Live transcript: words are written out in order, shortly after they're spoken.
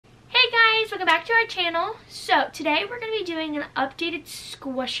welcome back to our channel. So today we're going to be doing an updated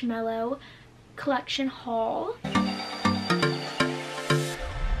Squishmallow collection haul.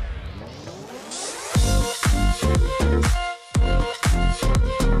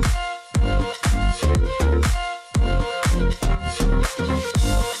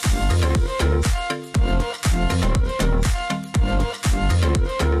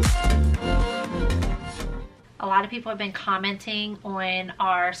 A lot of people have been commenting on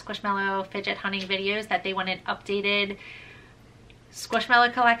our Squishmallow fidget hunting videos that they wanted updated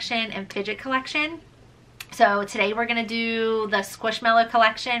Squishmallow collection and fidget collection. So today we're going to do the Squishmallow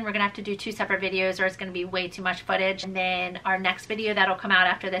collection. We're going to have to do two separate videos or it's going to be way too much footage. And then our next video that'll come out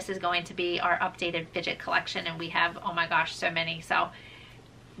after this is going to be our updated fidget collection. And we have, oh my gosh, so many. So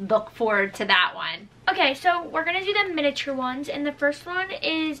look forward to that one. Okay, so we're going to do the miniature ones. And the first one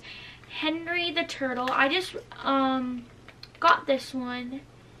is Henry the Turtle. I just got this one,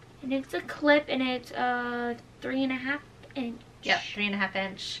 and it's a clip, and it's 3.5 inch. Yep, 3.5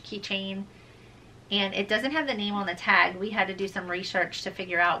 inch keychain, and it doesn't have the name on the tag. We had to do some research to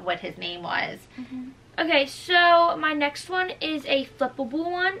figure out what his name was. Okay, so my next one is a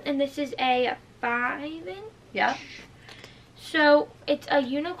flippable one, and this is a 5 inch. Yep. So it's a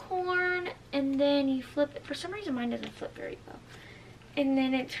unicorn, and then you flip it. For some reason mine doesn't flip very well. And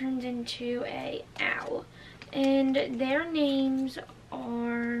then it turns into a owl. And their names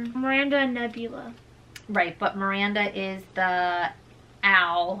are Miranda and Nebula. Right, but Miranda is the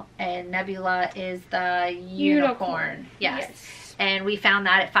owl and Nebula is the unicorn. Yes. And we found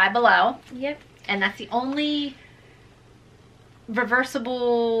that at Five Below. Yep. And that's the only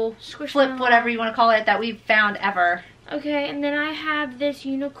reversible flip, whatever you want to call it, that we've found ever. Okay, and then I have this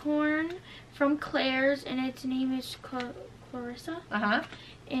unicorn from Claire's, and its name is Clarissa.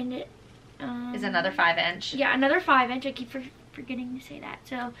 And it is another 5 inch. Yeah, another 5 inch. I keep forgetting to say that.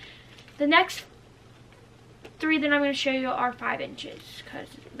 So the next three that I'm going to show you are 5 inches because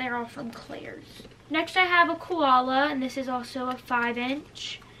they're all from Claire's. Next I have a koala, and this is also a 5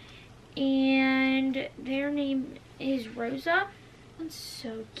 inch. And their name is Rosa. That's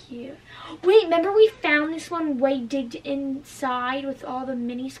so cute. Wait, remember we found this one way digged inside with all the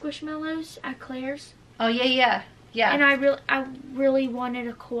mini Squishmallows at Claire's? Oh yeah. Yeah. And I really wanted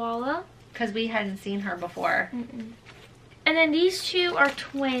a koala. Because we hadn't seen her before. And then these two are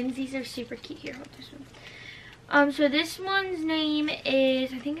twins. These are super cute. Here, hold this one. So this one's name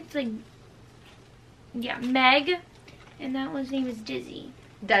is, I think it's like, yeah, Meg. And that one's name is Dizzy.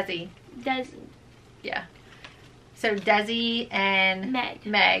 Desi. Yeah. So Desi and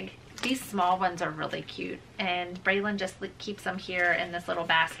Meg. These small ones are really cute. And Braylon just keeps them here in this little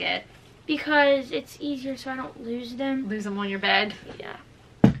basket. Because it's easier so I don't lose them. Lose them on your bed? Yeah.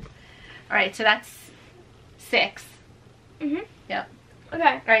 Alright, so that's 6. Yep.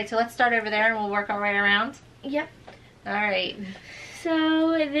 Okay. Alright, so let's start over there and we'll work our way around. Yep. Alright.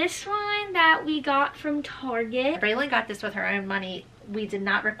 So this one that we got from Target. Braylon got this with her own money. We did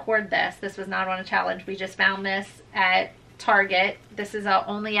not record this. This was not on a challenge. We just found this at Target. This is a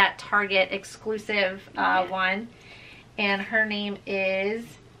only at Target exclusive one. And her name is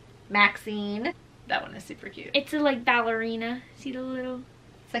Maxine. That one is super cute. It's a like ballerina. See the little...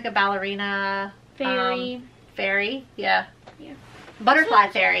 It's like a ballerina fairy. Fairy, yeah. Yeah. Butterfly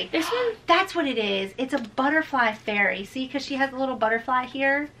fairy. This one? That's what it is. It's a butterfly fairy. See, because she has a little butterfly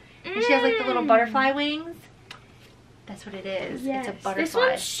here. And she has like the little butterfly wings. That's what it is. Yes. It's a butterfly. This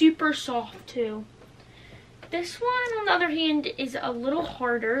one's super soft too. This one, on the other hand, is a little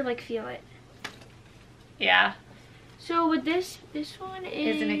harder. Like, feel it. Yeah. So with this one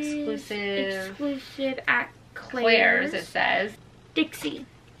is an exclusive at Claire's. It says. Dixie.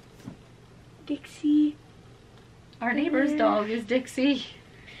 Our neighbor's dog is Dixie.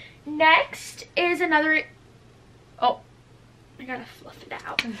 Next is another... Oh. I gotta fluff it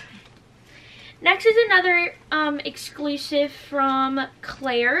out. Next is another exclusive from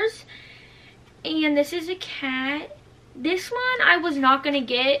Claire's. And this is a cat. This one I was not gonna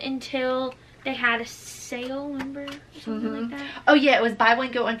get until they had a sale, remember? Something like that. Oh yeah, it was buy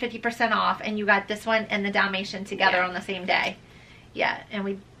one, get one 50% off. And you got this one and the Dalmatian together on the same day. Yeah,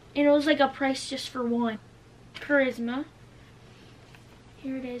 and it was like a price just for one. Charisma.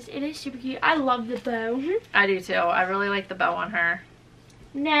 Here it is. It is super cute. I love the bow. I do too. I really like the bow on her.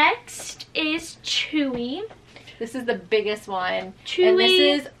 Next is Chewy. This is the biggest one. Chewy. And this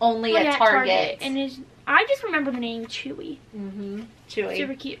is only at Target. And I just remember the name Chewy. Chewy.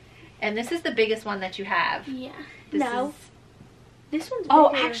 Super cute. And this is the biggest one that you have. Yeah. This one's bigger.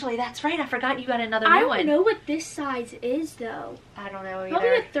 bigger. Actually, that's right. I forgot you got another new one. I don't know what this size is, though. I don't know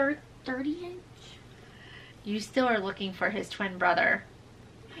either. Probably a 30 inch. You still are looking for his twin brother.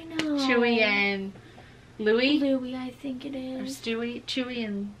 I know. Chewy and Louie? Louie, I think it Or is. Chewy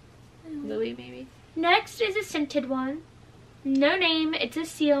and Louie, maybe? Next is a scented one. No name. It's a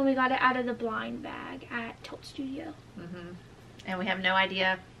seal, and we got it out of the blind bag at Tilt Studio. And we have no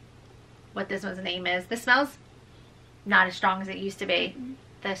idea what this one's name is. This smells not as strong as it used to be.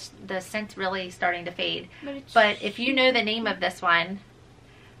 The scent's really starting to fade. But if you know the name of this one,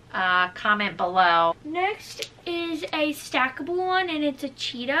 comment below. Next is a stackable one, and it's a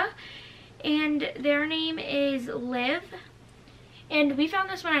cheetah, and their name is Liv. And we found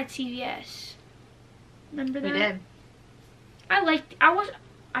this one at CVS. Remember that? We did.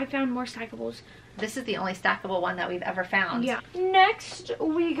 I found more stackables. This is the only stackable one that we've ever found. Yeah. Next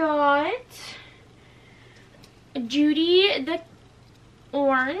we got Judy the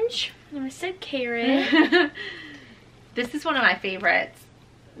orange. I said carrot. This is one of my favorites.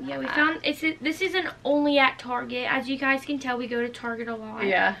 Yeah, we found this isn't only at Target. As you guys can tell, we go to Target a lot.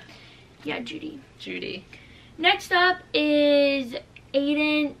 Yeah. Yeah, Judy. Judy. Next up is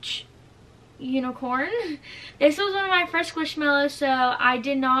 8-inch unicorn. This was one of my first Squishmallows, so I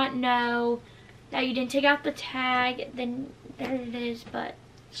did not know that you didn't take out the tag. Then there it is, but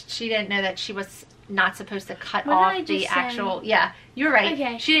She didn't know that she was not supposed to cut What did I off the just say? actual, yeah, you're right.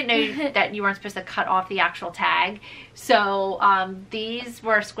 Okay. She didn't know that you weren't supposed to cut off the actual tag. So these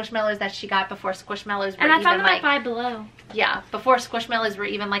were Squishmallows that she got before Squishmallows were and I even found them like, at Five Below. yeah, before Squishmallows were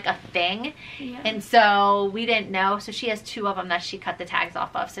even like a thing. Yeah. And so we didn't know. So she has 2 of them that she cut the tags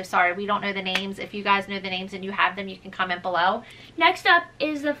off of. So sorry, we don't know the names. If you guys know the names and you have them, you can comment below. Next up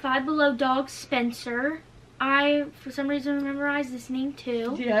is the Five Below dog Spencer. I, for some reason, memorized this name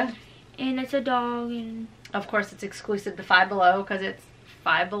too. Yeah. And it's a dog, and Of course, it's exclusive to Five Below because it's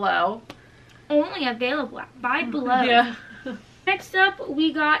Five Below. only available at Five Below. Yeah. Next up,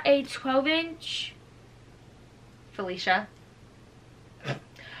 we got a 12-inch. Felicia. Yeah,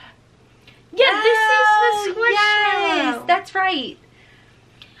 this is the Squishmallow. Yes, that's right.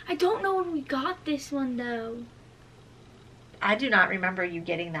 I don't know when we got this one though. I do not remember you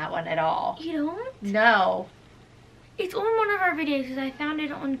getting that one at all. You don't? No. It's on one of our videos because I found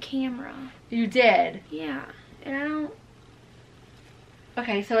it on camera. You did. Yeah, and I don't.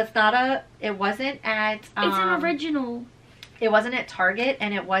 Okay, so it wasn't at It's an original. It wasn't at Target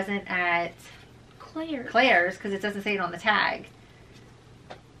and it wasn't at Claire's. because it doesn't say it on the tag.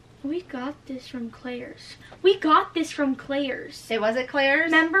 We got this from Claire's. We got this from Claire's. It was at Claire's?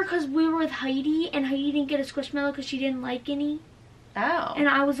 Remember, because we were with Heidi, and Heidi didn't get a Squishmallow because she didn't like any. Oh. And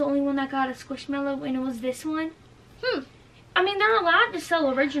I was the only one that got a Squishmallow, and it was this one. Hmm. I mean, they're allowed to sell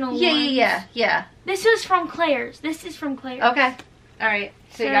original ones. Yeah. This is from Claire's. This is from Claire's. Okay. All right.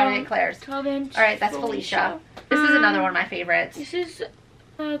 So you got it at Claire's. 12-inch. All right, that's Felicia. This is another one of my favorites. This is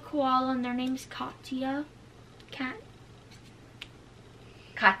a koala, and their name's Katya.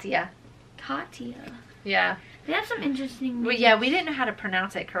 Katya. Yeah. They have some interesting names. Well, yeah, we didn't know how to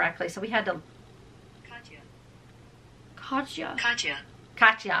pronounce it correctly, so we had to... Katya.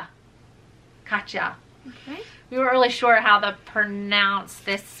 Okay. We weren't really sure how to pronounce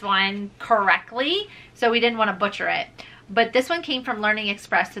this one correctly, so we didn't want to butcher it. But this one came from Learning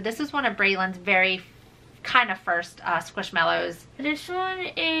Express, so this is one of Braylon's very kind of first Squishmallows. This one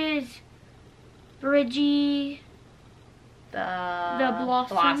is Bridgie The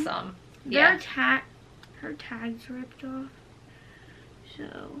Blossom. Yeah. Her tag's ripped off.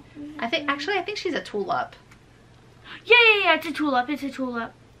 So I think she's a tulip. Yeah, it's a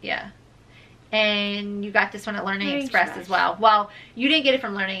tulip. Yeah. And you got this one at Learning Express as Express. well. Well, you didn't get it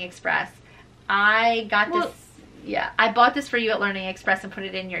from Learning Express. I got this. Yeah, I bought this for you at Learning Express and put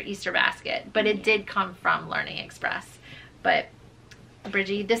it in your Easter basket. But it did come from Learning Express. But,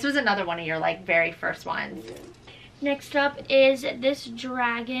 Bridgie, this was another one of your, like, very first ones. Next up is this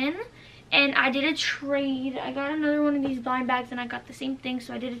dragon. And I did a trade. I got another one of these blind bags and I got the same thing.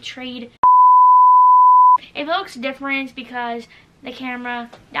 So I did a trade. It looks different because the camera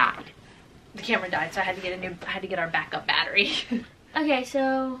died. The camera died, so I had to get our backup battery. Okay,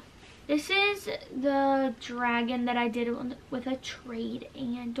 so this is the dragon that I did with a trade,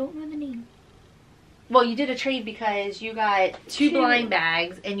 and don't know the name. Well, you did a trade because you got two blind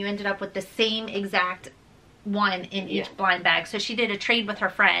bags, and you ended up with the same exact one in each blind bag. So she did a trade with her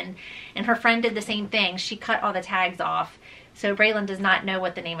friend, and her friend did the same thing. She cut all the tags off. So Braylon does not know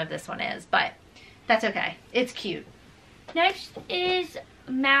what the name of this one is, but that's okay. It's cute. Next is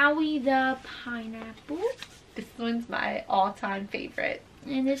Maui the pineapple. This one's my all-time favorite.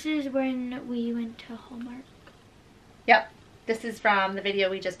 And this is when we went to Hallmark. Yep. This is from the video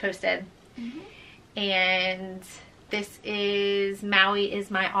we just posted. Mm-hmm. And this is, Maui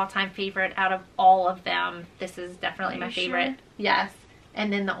is my all-time favorite out of all of them. This is definitely my favorite. Sure? Yes.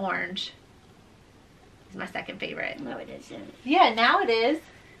 And then the orange is my second favorite. No, it isn't. Yeah, now it is.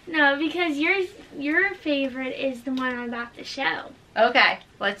 No, because your favorite is the one I'm about to show. Okay,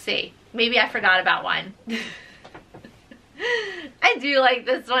 let's see. Maybe I forgot about one. I do like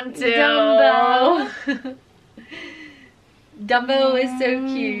this one too. Dumbo. Dumbo is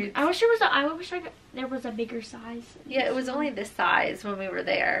so cute. I wish there was a bigger size. Yeah, it was only this size when we were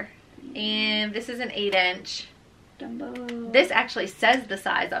there. And this is an 8-inch. Dumbo. This actually says the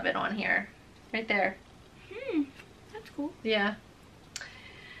size of it on here. Right there. That's cool. Yeah.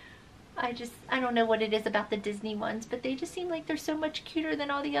 I don't know what it is about the Disney ones, but they just seem like they're so much cuter than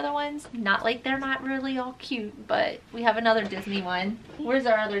all the other ones. Not like they're not really all cute, but we have another Disney one. Where's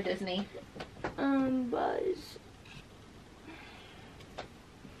our other Disney? Buzz.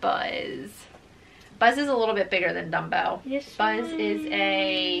 Buzz is a little bit bigger than Dumbo. This Buzz one is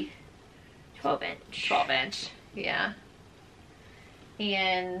a 12-inch. 12-inch. Yeah.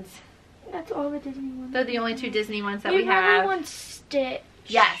 And That's all the Disney ones. they're the only two Disney ones that we we have. really want Stitch.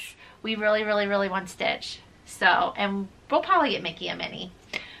 Yes, we really, really, really want Stitch. So, and we'll probably get Mickey a Minnie.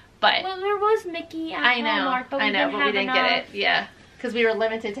 But Well, there was Mickey at I know, Hallmark, but we but we didn't enough. get it. Yeah, because we were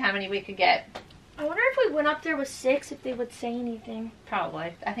limited to how many we could get. I wonder if we went up there with 6, if they would say anything.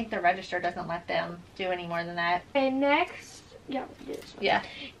 Probably. I think the register doesn't let them do any more than that. And next, yeah, we can do this one. Yeah.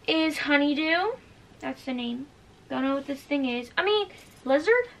 Is Honeydew. That's the name. Don't know what this thing is. I mean,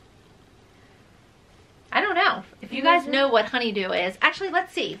 lizard? I don't know. If you guys know what honeydew is, actually,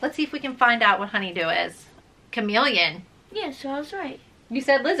 let's see. Let's see if we can find out what honeydew is. Chameleon. Yeah, so I was right. You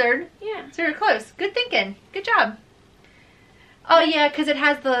said lizard. Yeah. So you're close. Good thinking. Good job. Oh, yeah, because it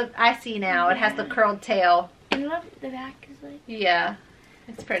has the, I see now, it has the curled tail. I love the back is like. Yeah,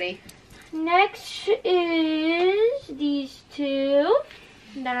 it's pretty. Next is these two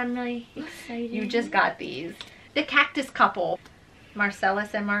that I'm really excited. You just got these. The cactus couple.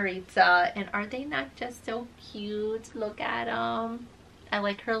 Marcellus and Maritza. And are they not just so cute? Look at them. I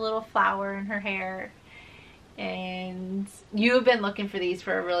like her little flower in her hair. And you've been looking for these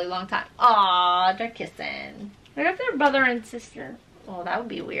for a really long time. Aw, they're kissing. What if they're brother and sister? Oh, that would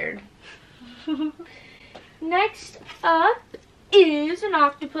be weird. Next up is an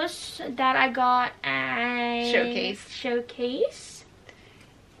octopus that I got at Showcase.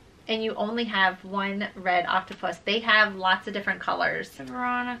 And you only have one red octopus. They have lots of different colors.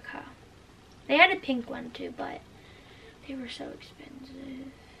 Veronica. They had a pink one too, but they were so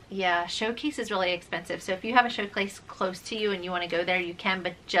expensive. Yeah, Showcase is really expensive. So if you have a Showcase close to you and you want to go there, you can,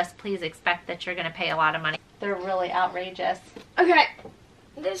 but just please expect that you're going to pay a lot of money. They're really outrageous. Okay.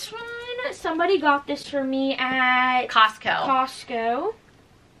 This one, somebody got this for me at Costco.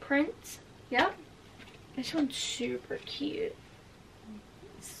 Prince. Yep. This one's super cute.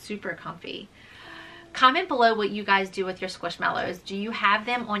 Super comfy. Comment below what you guys do with your Squishmallows. Do you have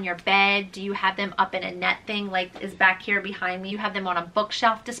them on your bed? Do you have them up in a net thing like is back here behind me? You have them on a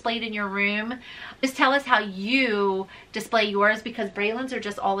bookshelf displayed in your room? Just tell us how you display yours, because Braylon's are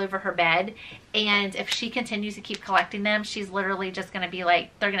just all over her bed, and if she continues to keep collecting them, she's literally just going to be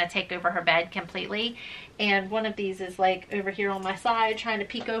like, they're going to take over her bed completely. And one of these is like over here on my side trying to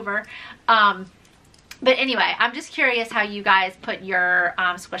peek over. But anyway, I'm just curious how you guys put your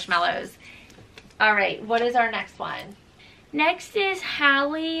Squishmallows. All right, what is our next one? Next is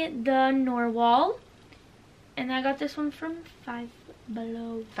Hallie the Narwhal. And I got this one from Five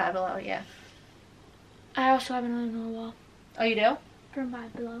Below. Five Below, yeah. I also have another Narwhal Oh, you do? from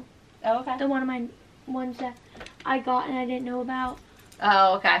Five Below. Oh, okay. The one of my ones that I got and I didn't know about.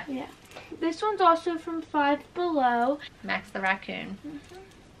 Oh, okay. Yeah. This one's also from Five Below. Max the Raccoon.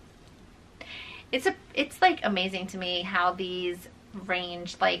 It's like amazing to me how these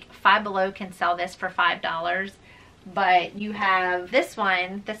range. Like Five Below can sell this for $5, but you have this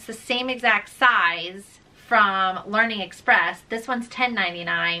one that's the same exact size from Learning Express. This one's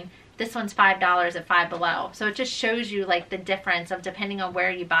 $10.99. This one's $5 at Five Below. So it just shows you like the difference of, depending on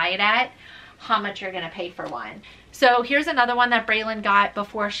where you buy it at, how much you're gonna pay for one. So here's another one that Braylon got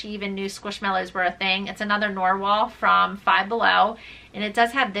before she even knew Squishmallows were a thing. It's another Narwhal from Five Below, and it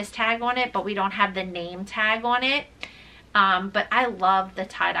does have this tag on it, but we don't have the name tag on it. But I love the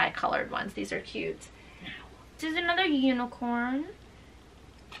tie-dye colored ones. These are cute. This is another unicorn.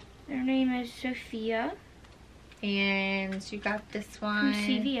 Their name is Sophia. And you got this one. From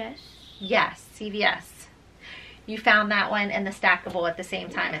CVS. Yes, CVS. You found that one and the stackable at the same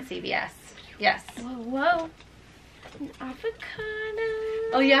time at CVS. Yes. Whoa. An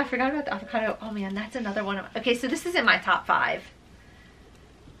avocado. Oh yeah, I forgot about the avocado. Oh man, that's another one. Okay, so this is in my top 5.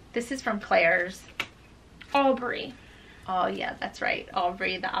 This is from Claire's. Aubrey. Oh yeah, that's right.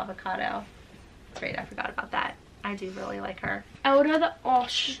 Aubrey the avocado. That's right, I forgot about that. I do really like her. Elda the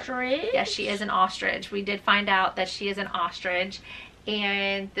ostrich. Yes, she is an ostrich. We did find out that she is an ostrich.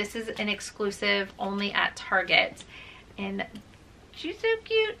 And this is an exclusive only at Target. And she's so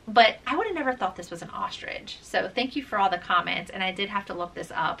cute. But I would have never thought this was an ostrich. So thank you for all the comments. And I did have to look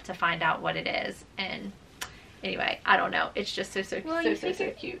this up to find out what it is. And anyway, I don't know. It's just so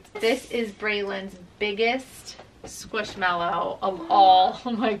cute. This is Braylon's biggest Squishmallow of all.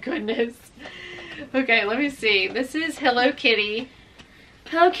 Oh my goodness. Okay, let me see. This is Hello Kitty.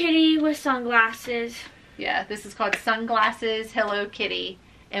 Hello Kitty with sunglasses. Yeah, this is called Sunglasses Hello Kitty.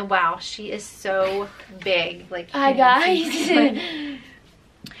 And wow, she is so big. Like, hi guys.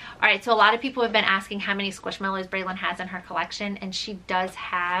 Alright, so a lot of people have been asking how many Squishmallows Braylon has in her collection, and she does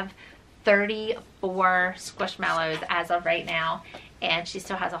have 34 Squishmallows as of right now, and she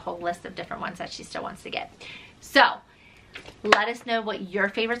still has a whole list of different ones that she still wants to get. So let us know what your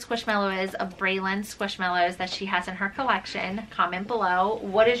favorite Squishmallow is of Braylon's Squishmallows that she has in her collection. Comment below.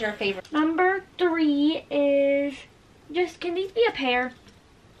 What is your favorite? Number 3 is can these be a pair?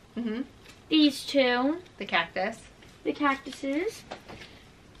 These two. The cactus. The cactuses.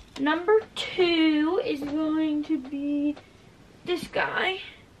 Number 2 is going to be this guy.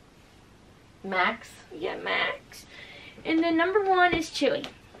 Max. Yeah, Max. And then number 1 is Chewy.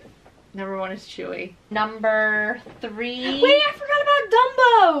 Number 1 is Chewy. Number 3. Wait, I forgot about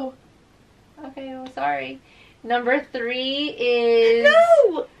Dumbo. Okay, I'm sorry. Number 3 is...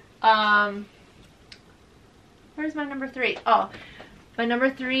 No! Where's my number 3? Oh, my number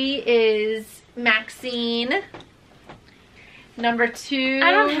 3 is Maxine. Number 2...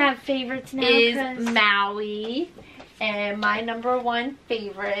 I don't have favorites now. Is Maui. And my number 1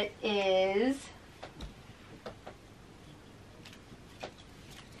 favorite is...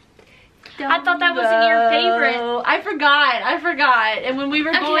 I thought that wasn't your favorite. I forgot. And when we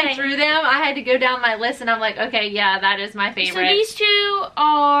were going through them, I had to go down my list and I'm like, okay, yeah, that is my favorite. So these 2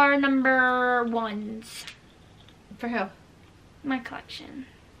 are number 1s. For who? My collection.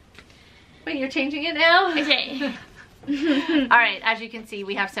 Wait, you're changing it now? Okay. Alright, as you can see,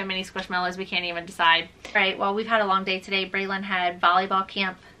 we have so many Squishmallows we can't even decide. Alright, well, we've had a long day today. Braylon had volleyball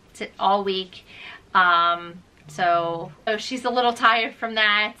camp all week. So she's a little tired from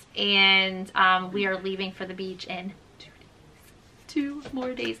that, and we are leaving for the beach in 2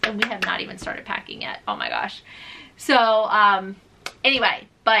 more days, and we have not even started packing yet. Oh my gosh. So anyway,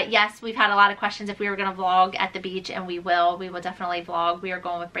 but yes, we've had a lot of questions if we were going to vlog at the beach, and we will definitely vlog. We are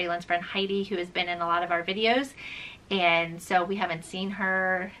going with Braylon's friend Heidi, who has been in a lot of our videos, and so we haven't seen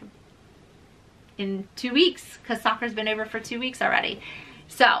her in 2 weeks because soccer's been over for 2 weeks already.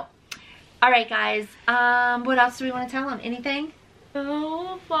 So alright guys, what else do we want to tell them? Anything?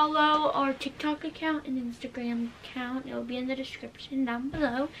 Go follow our TikTok account and Instagram account. It will be in the description down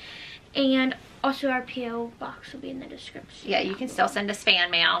below. And also our P.O. box will be in the description. Yeah, you can still send us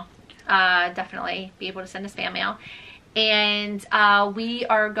fan mail. Definitely be able to send us fan mail. And we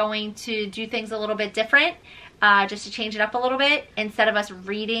are going to do things a little bit different. Just to change it up a little bit. Instead of us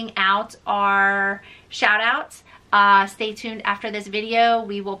reading out our shout outs, stay tuned after this video.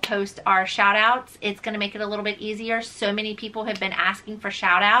 We will post our shout outs. It's going to make it a little bit easier. So many people have been asking for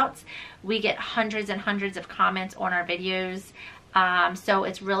shout outs. We get hundreds and hundreds of comments on our videos. So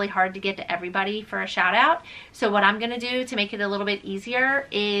it's really hard to get to everybody for a shout out. So what I'm going to do to make it a little bit easier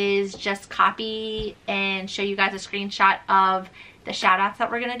is just copy and show you guys a screenshot of the shout outs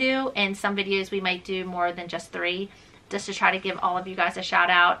that we're going to do. And some videos we might do more than just 3, just to try to give all of you guys a shout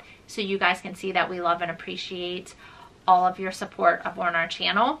out so you guys can see that we love and appreciate all of your support up on our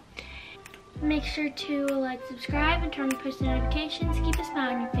channel. Make sure to like, subscribe, and turn on post notifications. Keep a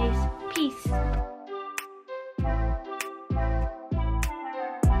smile on your face. Peace.